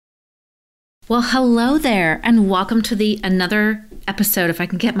Well, hello there, and welcome to another episode, if I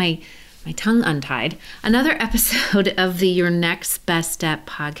can get my tongue untied, another episode of the Your Next Best Step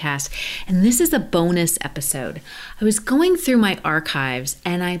podcast. And this is a bonus episode. I was going through my archives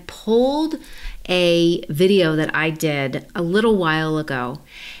and I pulled a video that I did a little while ago,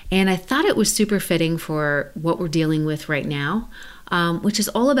 and I thought it was super fitting for what we're dealing with right now. Which is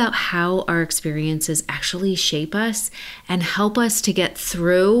all about how our experiences actually shape us and help us to get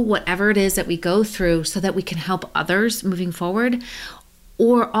through whatever it is that we go through so that we can help others moving forward.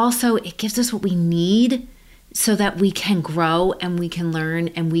 Or also it gives us what we need so that we can grow and we can learn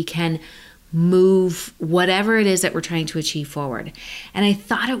and we can move whatever it is that we're trying to achieve forward. And I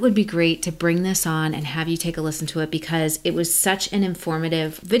thought it would be great to bring this on and have you take a listen to it because it was such an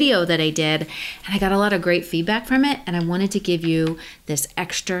informative video that I did and I got a lot of great feedback from it, and I wanted to give you this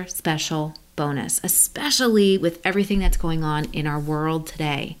extra special bonus, especially with everything that's going on in our world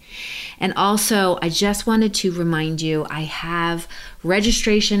today. And also, I just wanted to remind you, I have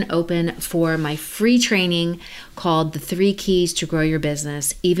registration open for my free training called The 3 Keys to Grow Your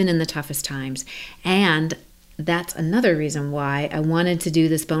Business, Even in the Toughest Times. And that's another reason why I wanted to do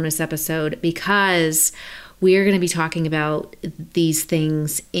this bonus episode, because we are going to be talking about these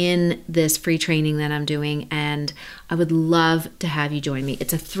things in this free training that I'm doing, and I would love to have you join me.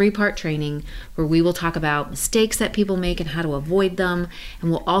 It's a 3-part training where we will talk about mistakes that people make and how to avoid them, and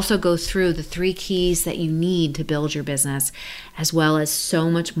we'll also go through the 3 keys that you need to build your business, as well as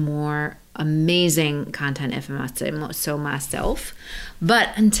so much more amazing content, if I must say so myself. But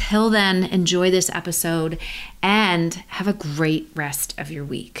until then, enjoy this episode and have a great rest of your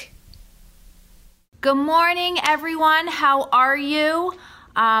week. Good morning, everyone. How are you?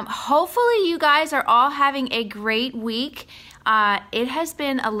 Hopefully you guys are all having a great week. It has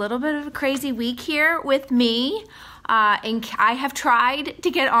been a little bit of a crazy week here with me. And I have tried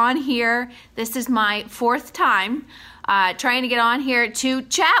to get on here. This is my 4th time trying to get on here to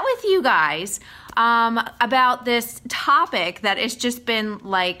chat with you guys about this topic that has just been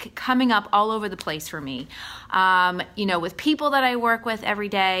like coming up all over the place for me. With people that I work with every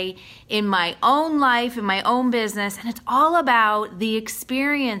day, in my own life, in my own business, and it's all about the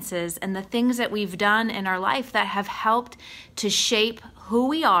experiences and the things that we've done in our life that have helped to shape who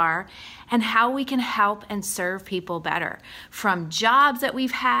we are and how we can help and serve people better, from jobs that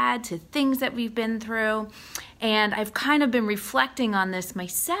we've had to things that we've been through. And I've kind of been reflecting on this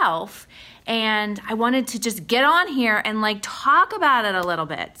myself, and I wanted to just get on here and talk about it a little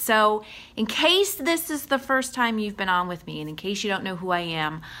bit. So in case this is the first time you've been on with me, and in case you don't know who I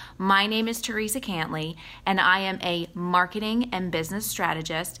am, my name is Teresa Cantley, and I am a marketing and business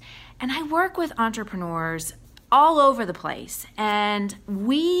strategist, and I work with entrepreneurs all over the place, and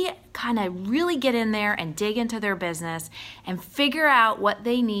we kind of really get in there and dig into their business and figure out what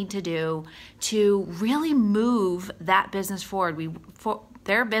they need to do to really move that business forward.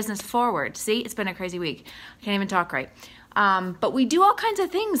 Their business forward. See, it's been a crazy week. I can't even talk right. But we do all kinds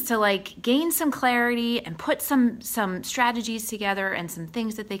of things to gain some clarity and put some strategies together and some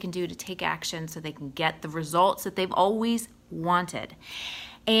things that they can do to take action so they can get the results that they've always wanted.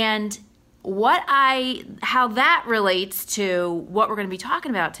 And how that relates to what we're going to be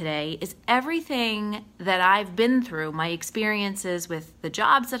talking about today is everything that I've been through, my experiences with the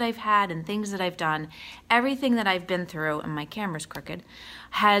jobs that I've had and things that I've done, everything that I've been through, and my camera's crooked,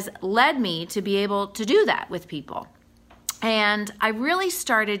 has led me to be able to do that with people. And I really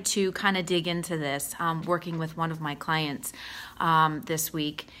started to kind of dig into this, working with one of my clients this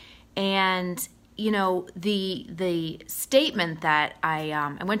week. And the statement that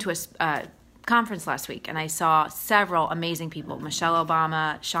I went to a conference last week, and I saw several amazing people, Michelle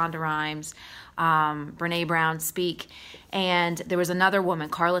Obama, Shonda Rhimes, Brene Brown speak, and there was another woman,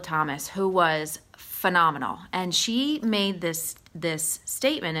 Carla Thomas, who was phenomenal. And she made this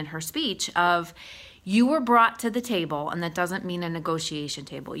statement in her speech of, you were brought to the table, and that doesn't mean a negotiation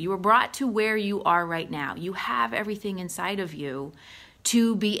table. You were brought to where you are right now. You have everything inside of you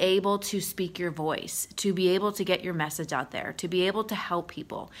to be able to speak your voice, to be able to get your message out there, to be able to help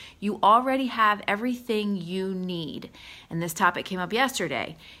people. You already have everything you need. And this topic came up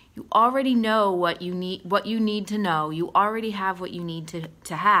yesterday. You already know what you need to know. You already have what you need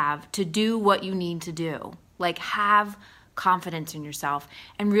to have to do what you need to do. Have confidence in yourself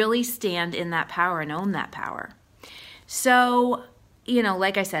and really stand in that power and own that power. So,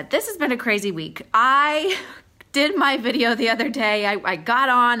 like I said, this has been a crazy week. I did my video the other day. I got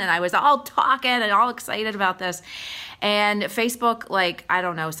on and I was all talking and all excited about this. And Facebook, I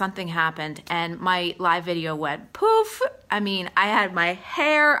don't know, something happened and my live video went poof. I had my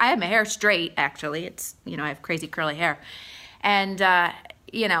hair straight, actually. It's, I have crazy curly hair. And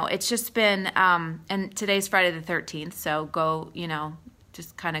it's just been, and today's Friday the 13th, so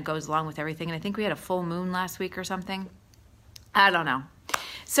just kind of goes along with everything. And I think we had a full moon last week or something. I don't know.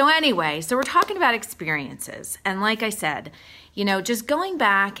 So anyway, we're talking about experiences. And like I said, just going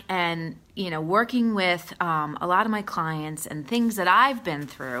back and, working with a lot of my clients and things that I've been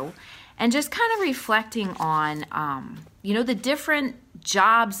through, and just kind of reflecting on, the different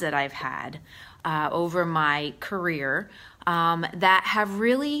jobs that I've had over my career that have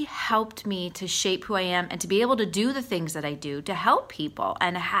really helped me to shape who I am and to be able to do the things that I do to help people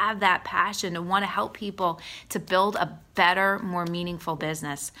and have that passion to want to help people to build a better, more meaningful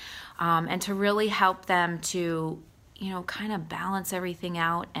business, and to really help them to, kind of balance everything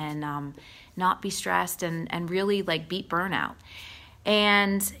out and not be stressed and really beat burnout.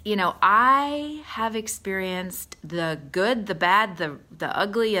 And, I have experienced the good, the bad, the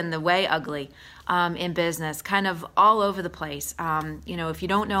ugly, and the way ugly in business, kind of all over the place. If you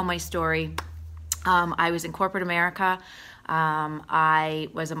don't know my story, I was in corporate America. I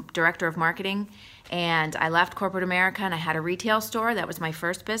was a director of marketing, and I left corporate America, and I had a retail store. That was my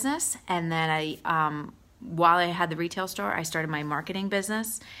first business. And then while I had the retail store, I started my marketing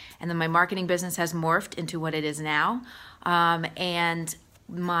business, and then my marketing business has morphed into what it is now. And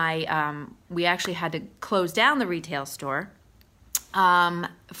we actually had to close down the retail store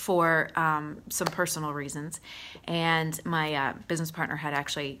for some personal reasons, and my business partner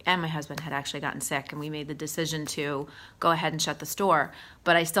and my husband had actually gotten sick, and we made the decision to go ahead and shut the store.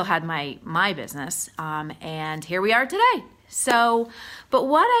 But I still had my business, and here we are today. So, but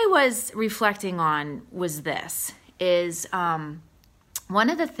what I was reflecting on was this, is one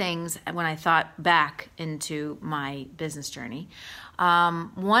of the things when I thought back into my business journey,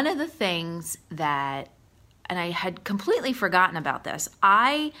 one of the things that, and I had completely forgotten about this,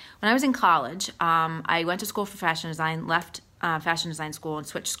 when I was in college, I went to school for fashion design, left fashion design school and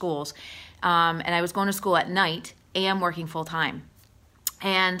switched schools, and I was going to school at night and working full time.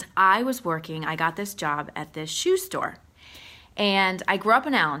 And I got this job at this shoe store. And I grew up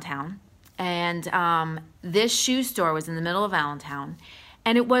in Allentown, and this shoe store was in the middle of Allentown,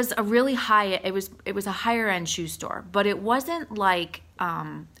 and it was a really it was a higher end shoe store, but it wasn't like,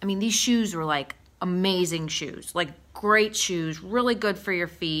 these shoes were like amazing shoes, like great shoes, really good for your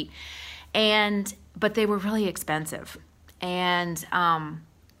feet, but they were really expensive. And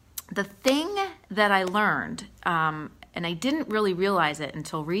the thing that I learned, and I didn't really realize it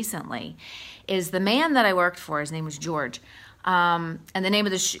until recently, is the man that I worked for, his name was George. And the name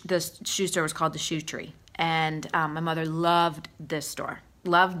of the shoe store was called the Shoe Tree. And my mother loved this store.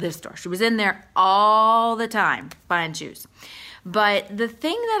 She was in there all the time buying shoes. But the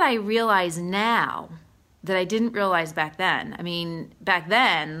thing that I realize now that I didn't realize back then,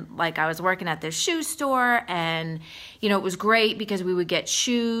 I was working at this shoe store, and, it was great because we would get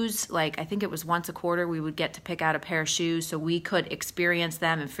shoes. I think it was once a quarter we would get to pick out a pair of shoes so we could experience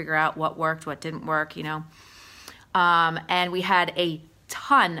them and figure out what worked, what didn't work, and we had a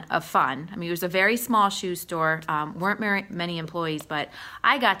ton of fun. It was a very small shoe store, weren't many employees, but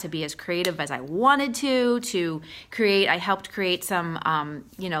I got to be as creative as I wanted to create. I helped create some,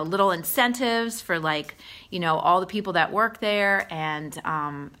 little incentives for all the people that work there. And,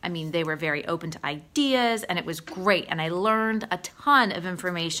 they were very open to ideas, and it was great. And I learned a ton of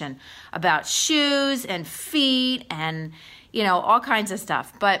information about shoes and feet and, all kinds of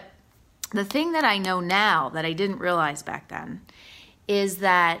stuff. But the thing that I know now that I didn't realize back then is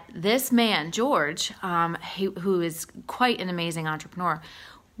that this man, George, who is quite an amazing entrepreneur,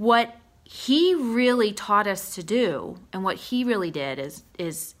 what he really taught us to do, and what he really did is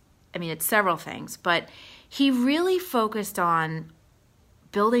it's several things, but he really focused on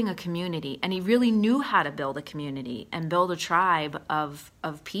building a community, and he really knew how to build a community and build a tribe of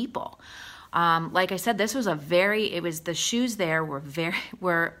people. Like I said, the shoes there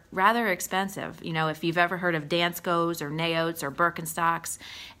were rather expensive. If you've ever heard of Danskos or Naots or Birkenstocks,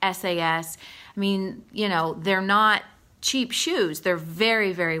 SAS, they're not cheap shoes. They're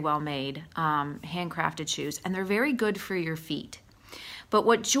very, very well made, handcrafted shoes, and they're very good for your feet. But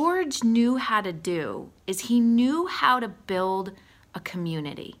what George knew how to do is he knew how to build a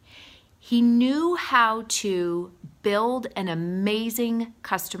community. He knew how to build an amazing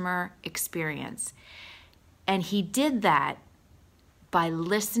customer experience. And he did that by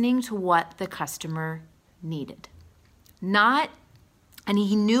listening to what the customer needed. And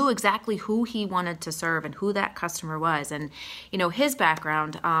he knew exactly who he wanted to serve and who that customer was. And, his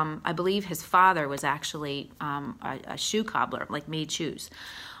background, I believe his father was actually a shoe cobbler, made shoes,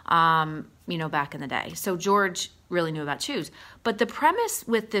 back in the day. So George really knew about shoes. But the premise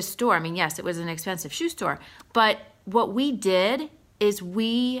with this store, yes, it was an expensive shoe store, but what we did is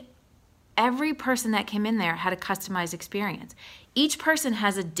every person that came in there had a customized experience. Each person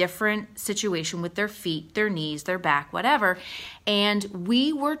has a different situation with their feet, their knees, their back, whatever. And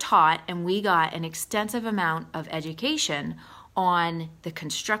we were taught, and we got an extensive amount of education on the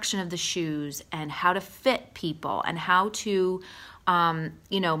construction of the shoes and how to fit people and how to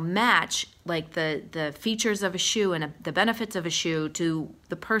match like the features of a shoe and the benefits of a shoe to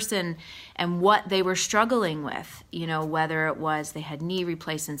the person and what they were struggling with, whether it was they had knee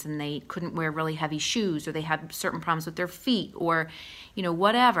replacements and they couldn't wear really heavy shoes, or they had certain problems with their feet, or,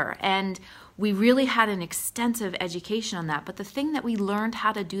 whatever. And we really had an extensive education on that. But the thing that we learned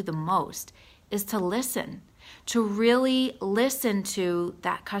how to do the most is to listen, to really listen to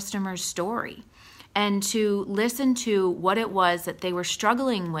that customer's story, and to listen to what it was that they were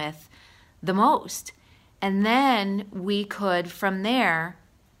struggling with the most. And then we could, from there,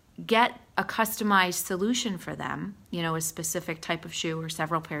 get a customized solution for them, a specific type of shoe or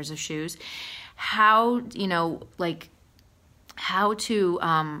several pairs of shoes, how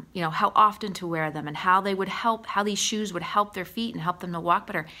often to wear them, and how these shoes would help their feet and help them to walk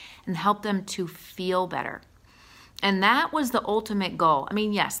better and help them to feel better. And that was the ultimate goal. I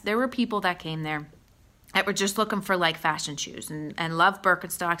mean, yes, there were people that came there that were just looking for like fashion shoes and loved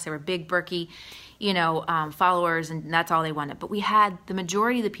Birkenstocks. They were big Birky, followers, and that's all they wanted. But we had the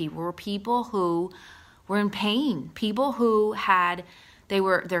majority of the people were people who were in pain, people who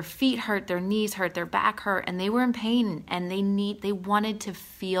their feet hurt, their knees hurt, their back hurt, and they were in pain, and they wanted to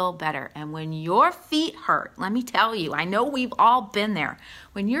feel better. And when your feet hurt, let me tell you, I know we've all been there.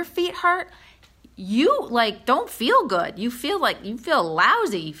 When your feet hurt, you don't feel good. You feel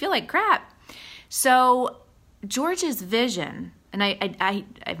lousy. You feel like crap. So George's vision, and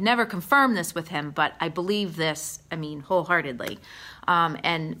I've never confirmed this with him, but I believe this, wholeheartedly,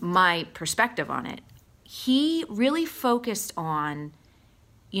 and my perspective on it, he really focused on,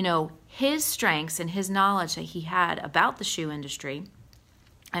 his strengths and his knowledge that he had about the shoe industry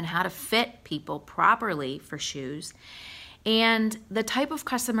and how to fit people properly for shoes, and the type of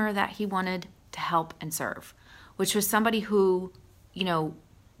customer that he wanted to help and serve, which was somebody who,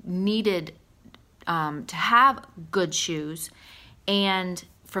 needed to have good shoes, and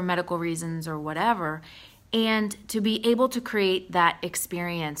for medical reasons or whatever, and to be able to create that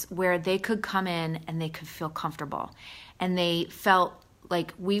experience where they could come in and they could feel comfortable, and they felt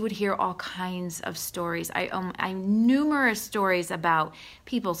like we would hear all kinds of stories. I numerous stories about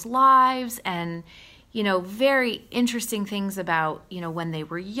people's lives and very interesting things about when they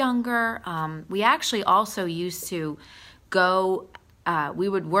were younger. We actually also used to go. We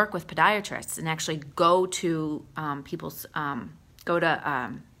would work with podiatrists and actually go to what's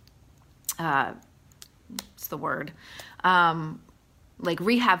the word? Like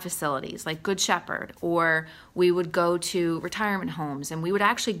rehab facilities, like Good Shepherd, or we would go to retirement homes, and we would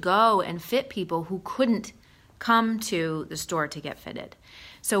actually go and fit people who couldn't come to the store to get fitted.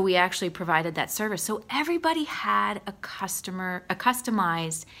 So we actually provided that service. So everybody had a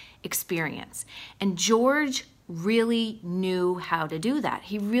customized experience. And George really knew how to do that.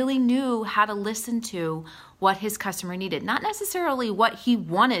 He really knew how to listen to what his customer needed. Not necessarily what he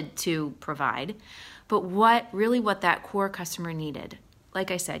wanted to provide, but what that core customer needed. Like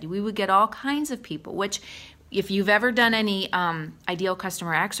I said, we would get all kinds of people, which if you've ever done any ideal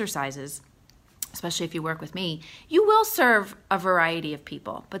customer exercises, especially if you work with me, you will serve a variety of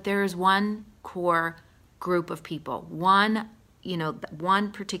people. But there is one core group of people, one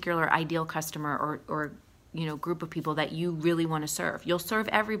particular ideal customer or group of people that you really want to serve. You'll serve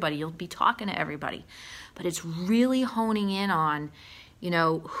everybody. You'll be talking to everybody. But it's really honing in on,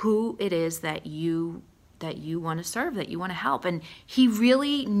 who it is that you want to serve, that you want to help. And he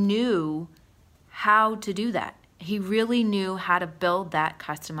really knew how to do that. He really knew how to build that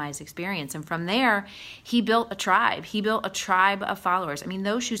customized experience. And from there, he built a tribe. He built a tribe of followers.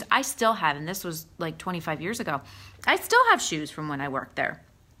 Those shoes I still have, and this was like 25 years ago. I still have shoes from when I worked there.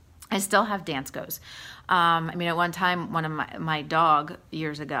 I still have Danskos. At one time, one of my dog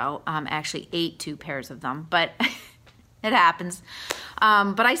years ago actually ate 2 pairs of them, but it happens.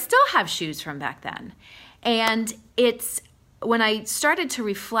 But I still have shoes from back then. And it's when I started to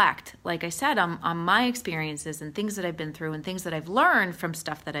reflect, like I said, on my experiences and things that I've been through and things that I've learned from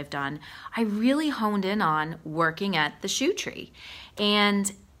stuff that I've done, I really honed in on working at the Shoe Tree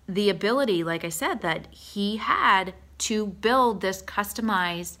and the ability, like I said, that he had to build this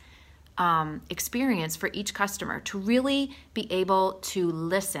customized experience for each customer, to really be able to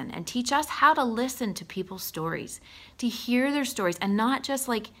listen and teach us how to listen to people's stories, to hear their stories and not just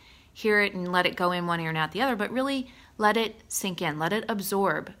hear it and let it go in one ear and out the other, but really let it sink in, let it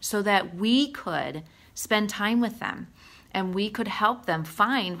absorb so that we could spend time with them and we could help them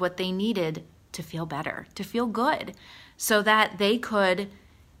find what they needed to feel better, to feel good, so that they could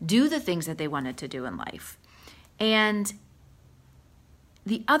do the things that they wanted to do in life. And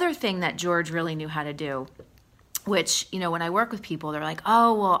the other thing that George really knew how to do, which, when I work with people, they're like,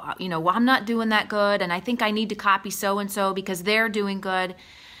 oh, well, I'm not doing that good, and I think I need to copy so-and-so because they're doing good.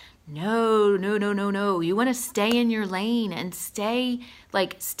 No. You want to stay in your lane and stay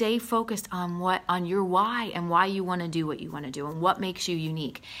focused on your why and why you want to do what you want to do and what makes you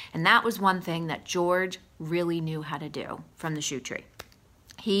unique. And that was one thing that George really knew how to do from the Shoe Tree.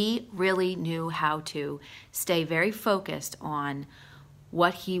 He really knew how to stay very focused on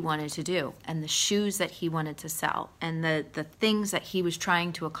what he wanted to do and the shoes that he wanted to sell and the things that he was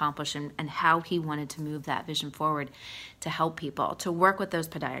trying to accomplish and how he wanted to move that vision forward to help people, to work with those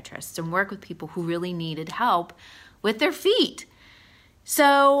podiatrists and work with people who really needed help with their feet.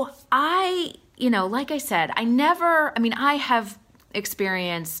 So like I said, I have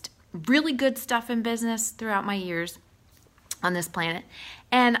experienced really good stuff in business throughout my years on this planet.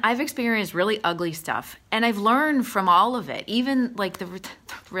 And I've experienced really ugly stuff. And I've learned from all of it, even like the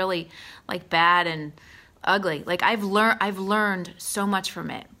really like bad and ugly. Like I've learned so much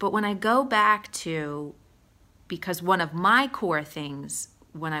from it. But when I go back to, because one of my core things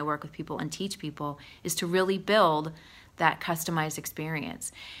when I work with people and teach people is to really build that customized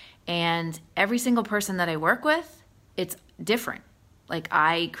experience. And every single person that I work with, it's different. Like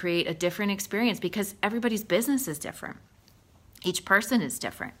I create a different experience because everybody's business is different. Each person is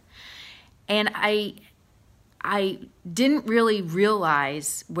different. And I didn't really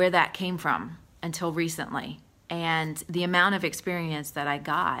realize where that came from until recently. And the amount of experience that I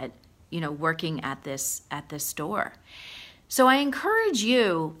got, working at this store. So I encourage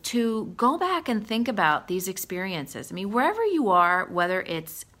you to go back and think about these experiences. I mean, wherever you are, whether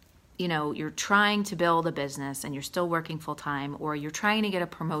it's, you're trying to build a business and you're still working full time, or you're trying to get a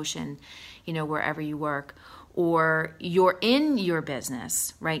promotion, wherever you work, or you're in your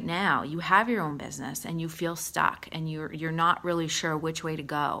business right now, you have your own business and you feel stuck and you're not really sure which way to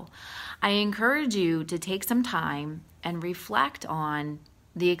go. I encourage you to take some time and reflect on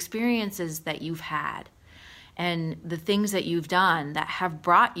the experiences that you've had and the things that you've done that have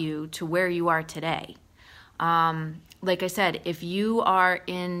brought you to where you are today. Like I said, if you are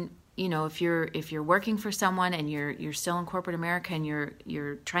in, if you're working for someone and you're still in corporate America and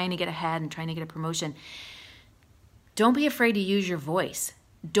you're trying to get ahead and trying to get a promotion, don't be afraid to use your voice.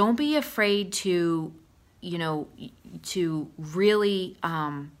 Don't be afraid to, to really,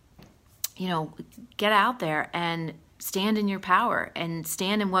 get out there and stand in your power and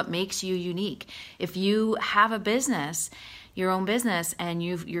stand in what makes you unique. If you have a business, your own business, and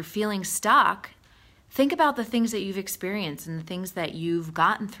you're feeling stuck, think about the things that you've experienced and the things that you've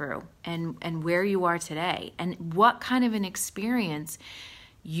gotten through and where you are today and what kind of an experience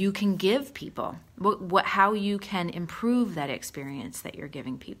you can give people, how you can improve that experience that you're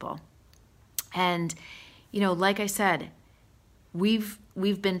giving people. And, like I said, we've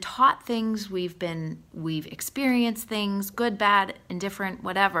been taught things, we've experienced things, good, bad, indifferent,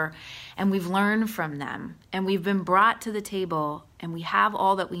 whatever, and we've learned from them, and we've been brought to the table, and we have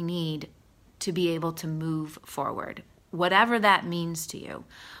all that we need to be able to move forward, whatever that means to you.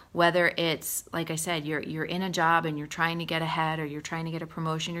 Whether it's, like I said, you're in a job and you're trying to get ahead, or you're trying to get a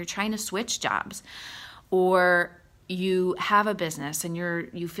promotion, you're trying to switch jobs, or you have a business and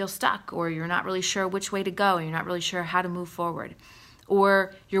you feel stuck, or you're not really sure which way to go, and you're not really sure how to move forward,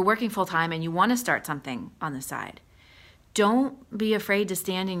 or you're working full time and you want to start something on the side. Don't be afraid to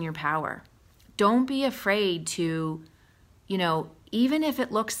stand in your power. Don't be afraid to, even if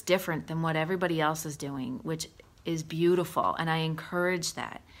it looks different than what everybody else is doing, which is beautiful, and I encourage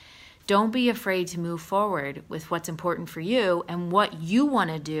that. Don't be afraid to move forward with what's important for you and what you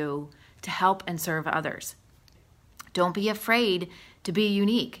want to do to help and serve others. Don't be afraid to be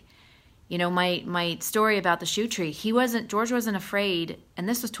unique. My story about the Shoe Tree, George wasn't afraid, and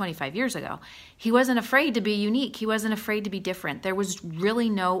this was 25 years ago. He wasn't afraid to be unique. He wasn't afraid to be different. There was really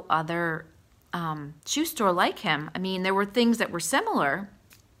no other shoe store like him. I mean, there were things that were similar,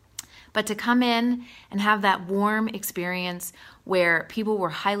 but to come in and have that warm experience where people were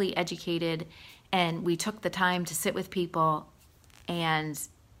highly educated and we took the time to sit with people and,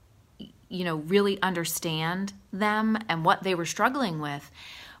 really understand them and what they were struggling with,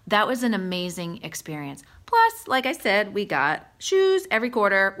 that was an amazing experience. Plus, like I said, we got shoes every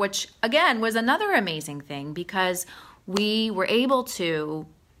quarter, which again was another amazing thing because we were able to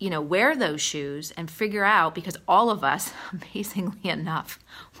wear those shoes and figure out, because all of us, amazingly enough,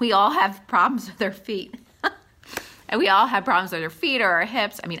 we all have problems with our feet. And we all have problems with our feet or our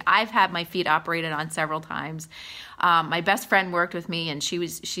hips. I mean, I've had my feet operated on several times. My best friend worked with me, and she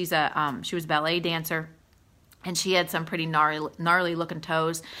was a ballet dancer, and she had some pretty gnarly looking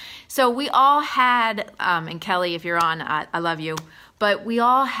toes. So we all had, and Kelly, if you're on, I love you, but we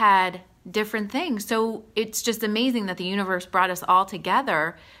all had different things. So it's just amazing that the universe brought us all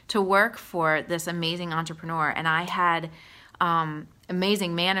together to work for this amazing entrepreneur. And I had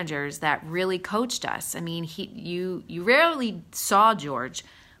amazing managers that really coached us. I mean, you rarely saw George,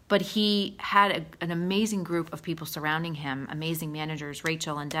 but he had an amazing group of people surrounding him, amazing managers,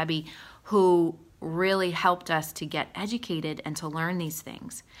 Rachel and Debbie, who really helped us to get educated and to learn these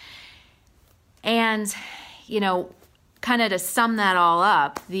things. And, kind of to sum that all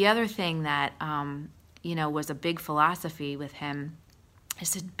up, the other thing that, was a big philosophy with him is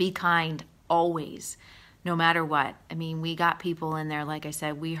to be kind always, no matter what. I mean, we got people in there, like I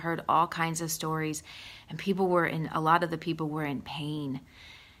said, we heard all kinds of stories, and a lot of the people were in pain.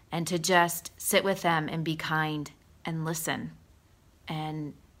 And to just sit with them and be kind and listen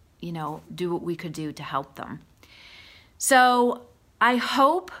and, do what we could do to help them. So I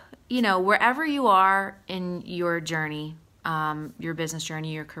hope, wherever you are in your journey, your business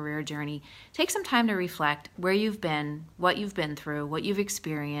journey, your career journey, take some time to reflect where you've been, what you've been through, what you've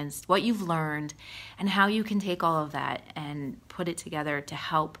experienced, what you've learned, and how you can take all of that and put it together to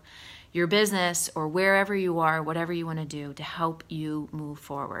help your business or wherever you are, whatever you want to do, to help you move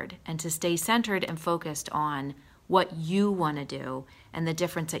forward and to stay centered and focused on what you want to do and the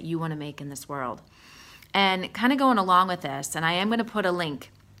difference that you want to make in this world. And kind of going along with this, and I am going to put a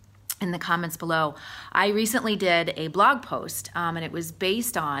link in the comments below, I recently did a blog post, and it was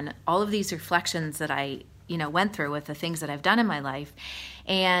based on all of these reflections that I, went through with the things that I've done in my life,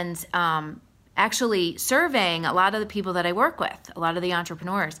 and actually surveying a lot of the people that I work with, a lot of the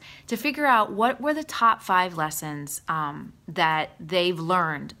entrepreneurs, to figure out what were the top 5 lessons that they've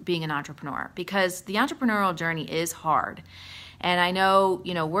learned being an entrepreneur, because the entrepreneurial journey is hard. And I know,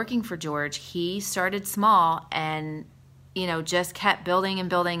 working for George, he started small and just kept building and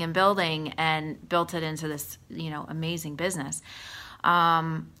building and building and built it into this, amazing business.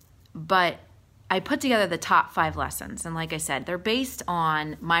 But I put together the top 5 lessons. And like I said, they're based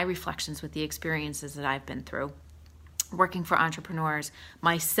on my reflections with the experiences that I've been through working for entrepreneurs,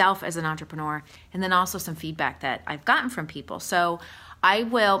 myself as an entrepreneur, and then also some feedback that I've gotten from people. So I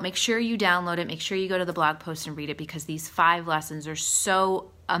will make sure you download it, make sure you go to the blog post and read it, because these 5 lessons are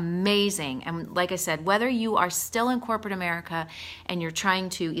so amazing. And like I said, whether you are still in corporate America and you're trying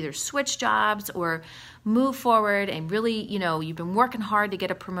to either switch jobs or move forward and really, you've been working hard to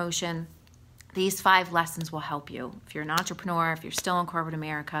get a promotion, these 5 lessons will help you. If you're an entrepreneur, if you're still in corporate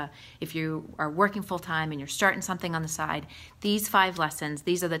America, if you are working full-time and you're starting something on the side, these 5 lessons,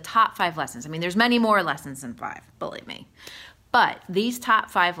 these are the top 5 lessons. I mean, there's many more lessons than 5, believe me. But these top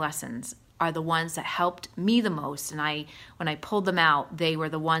 5 lessons are the ones that helped me the most. And when I pulled them out, they were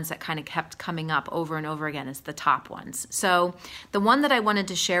the ones that kind of kept coming up over and over again as the top ones. So the one that I wanted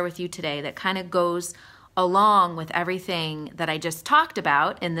to share with you today that kind of goes along with everything that I just talked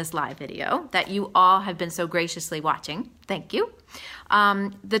about in this live video that you all have been so graciously watching. Thank you.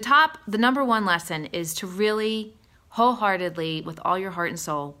 The number 1 lesson is to really wholeheartedly, with all your heart and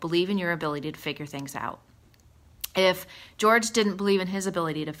soul, believe in your ability to figure things out. If George didn't believe in his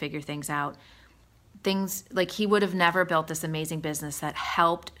ability to figure things out, he would have never built this amazing business that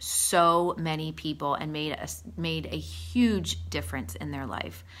helped so many people and made a huge difference in their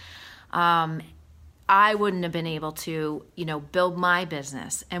life. I wouldn't have been able to, build my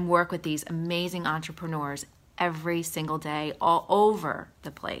business and work with these amazing entrepreneurs every single day all over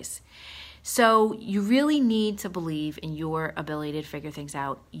the place. So you really need to believe in your ability to figure things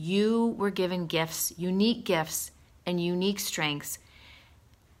out. You were given gifts and unique strengths,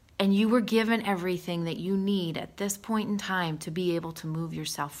 and you were given everything that you need at this point in time to be able to move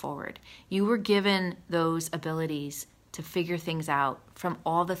yourself forward. You were given those abilities to figure things out from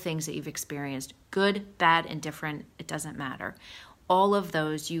all the things that you've experienced, good, bad, and different, it doesn't matter. All of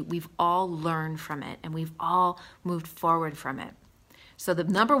those, we've all learned from it, and we've all moved forward from it. So the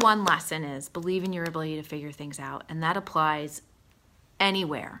number 1 lesson is believe in your ability to figure things out, and that applies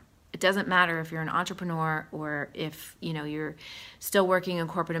anywhere. It doesn't matter if you're an entrepreneur or if, you're still working in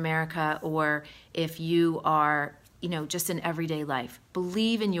corporate America or if you are, just in everyday life.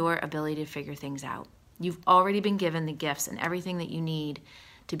 Believe in your ability to figure things out. You've already been given the gifts and everything that you need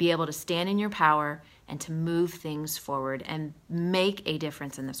to be able to stand in your power and to move things forward and make a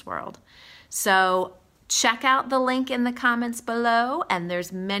difference in this world. So check out the link in the comments below, and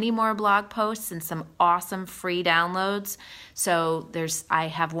there's many more blog posts and some awesome free downloads. So I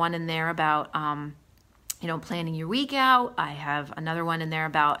have one in there about planning your week out. I have another one in there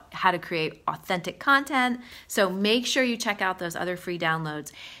about how to create authentic content. So make sure you check out those other free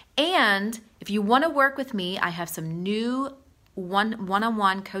downloads. And if you want to work with me, I have some new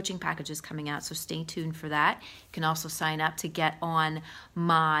one-on-one coaching packages coming out. So stay tuned for that. You can also sign up to get on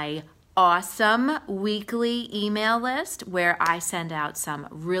my awesome weekly email list where I send out some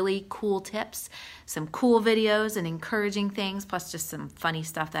really cool tips, some cool videos and encouraging things, plus just some funny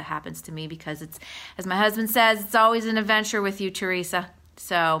stuff that happens to me because it's, as my husband says, it's always an adventure with you, Teresa.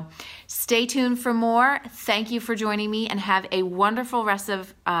 So stay tuned for more. Thank you for joining me and have a wonderful rest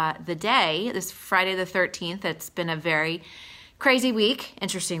of the day. This Friday the 13th, it's been a very crazy week,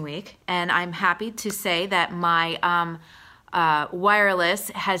 interesting week, and I'm happy to say that my wireless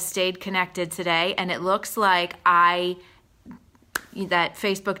has stayed connected today, and it looks like that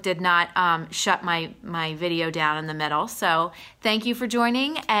Facebook did not shut my video down in the middle. So thank you for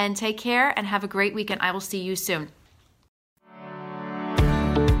joining, and take care and have a great weekend. I will see you soon.